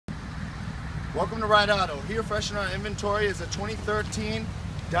Welcome to Ride Auto. Here fresh in our inventory is a 2013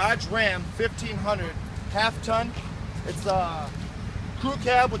 Dodge Ram 1500 half-ton. It's a crew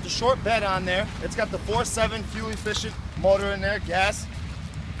cab with the short bed on there. It's got the 4.7 fuel-efficient motor in there, gas.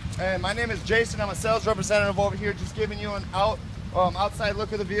 And my name is Jason. I'm a sales representative over here, just giving you an outside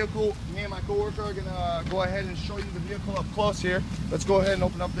look of the vehicle. Me and my coworker are gonna go ahead and show you the vehicle up close here. Let's go ahead and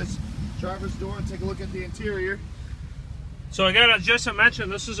open up this driver's door and take a look at the interior. So again, as Jason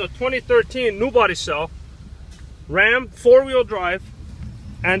mentioned, this is a 2013 new body cell Ram 4-wheel drive,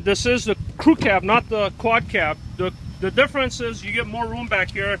 and this is the crew cab, not the quad cab. The difference is you get more room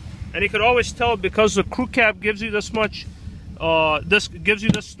back here, and you could always tell because the crew cab gives you this much, this gives you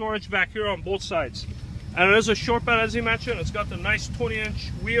this storage back here on both sides. And it is a short bed, as he mentioned. It's got the nice 20-inch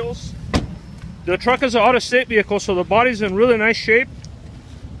wheels. The truck is an out-of-state vehicle, so the body's in really nice shape.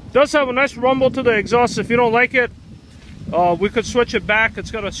 It does have a nice rumble to the exhaust. If you don't like it, we could switch it back.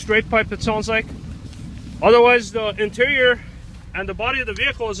 It's got a straight pipe, it sounds like. Otherwise, the interior and the body of the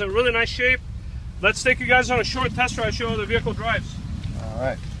vehicle is in really nice shape. Let's take you guys on a short test ride, show how the vehicle drives. All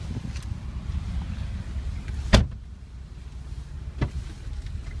right.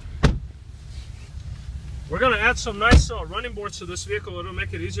 We're going to add some nice running boards to this vehicle. It'll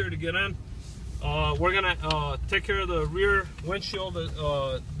make it easier to get in. We're going to take care of the rear windshield,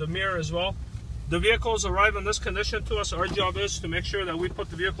 the mirror as well. The vehicles arrive in this condition to us. Our job is to make sure that we put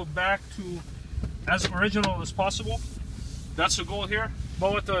the vehicle back to as original as possible. That's the goal here.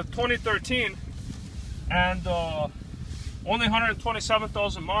 But with the 2013 and only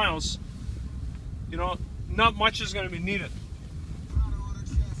 127,000 miles, you know, not much is going to be needed.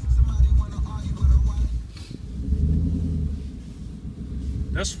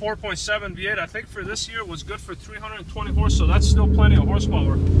 This 4.7 V8, I think for this year was good for 320 horse, so that's still plenty of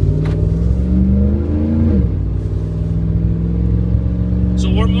horsepower. So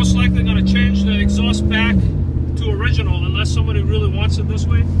we're most likely going to change the exhaust back to original unless somebody really wants it this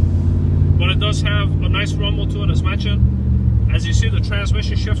way. But it does have a nice rumble to it, as mentioned. As you see, the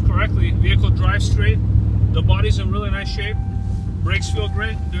transmission shifts correctly. Vehicle drives straight. The body's in really nice shape. Brakes feel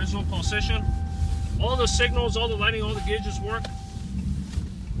great. There's no pulsation. All the signals, all the lighting, all the gauges work.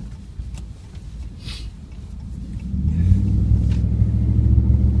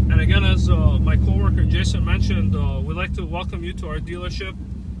 And again, as my coworker Jason mentioned, we'd like to welcome you to our dealership.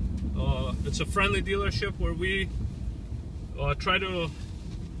 It's a friendly dealership where we try to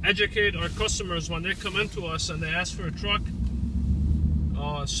educate our customers when they come into us and they ask for a truck.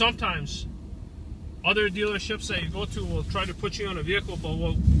 Sometimes other dealerships that you go to will try to put you on a vehicle, but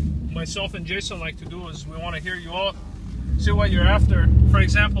what myself and Jason like to do is we want to hear you out, see what you're after. For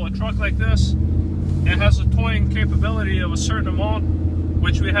example, a truck like this, it has a towing capability of a certain amount,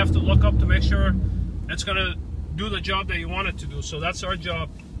 which we have to look up to make sure it's going to do the job that you want it to do. So that's our job.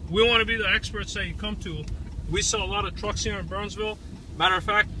 We want to be the experts that you come to. We sell a lot of trucks here in Burnsville. Matter of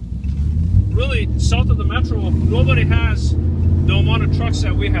fact, really south of the metro, nobody has the amount of trucks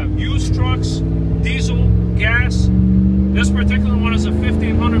that we have. Used trucks, diesel, gas. This particular one is a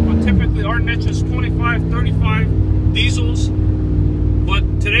 1500, but typically our niche is 25, 35 diesels. But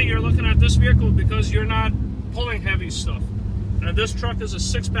today you're looking at this vehicle because you're not pulling heavy stuff. And this truck is a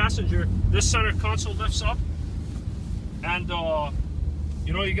 6-passenger. This center console lifts up, and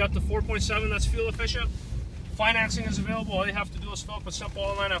you know, you got the 4.7 that's fuel efficient. Financing is available. All you have to do is fill up a simple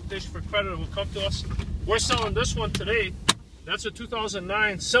online application for credit. It will come to us. We're selling this one today. That's a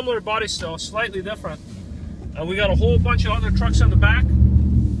 2009, similar body style, slightly different. And we got a whole bunch of other trucks in the back.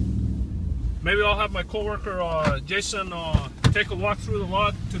 Maybe I'll have my coworker Jason take a walk through the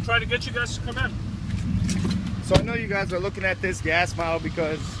lot to try to get you guys to come in. So I know you guys are looking at this gas model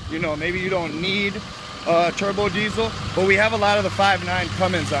because, you know, maybe you don't need turbo diesel, but we have a lot of the 5.9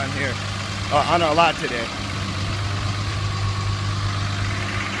 Cummins on here, on our lot today.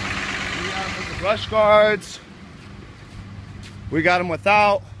 We got them with the brush guards. We got them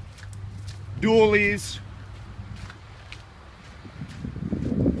without, dualies,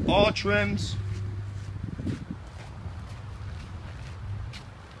 all trims.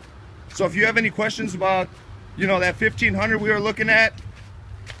 So if you have any questions about, you know, that 1500 we were looking at,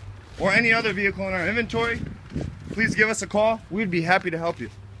 or any other vehicle in our inventory, please give us a call. We'd be happy to help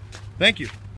you. Thank you.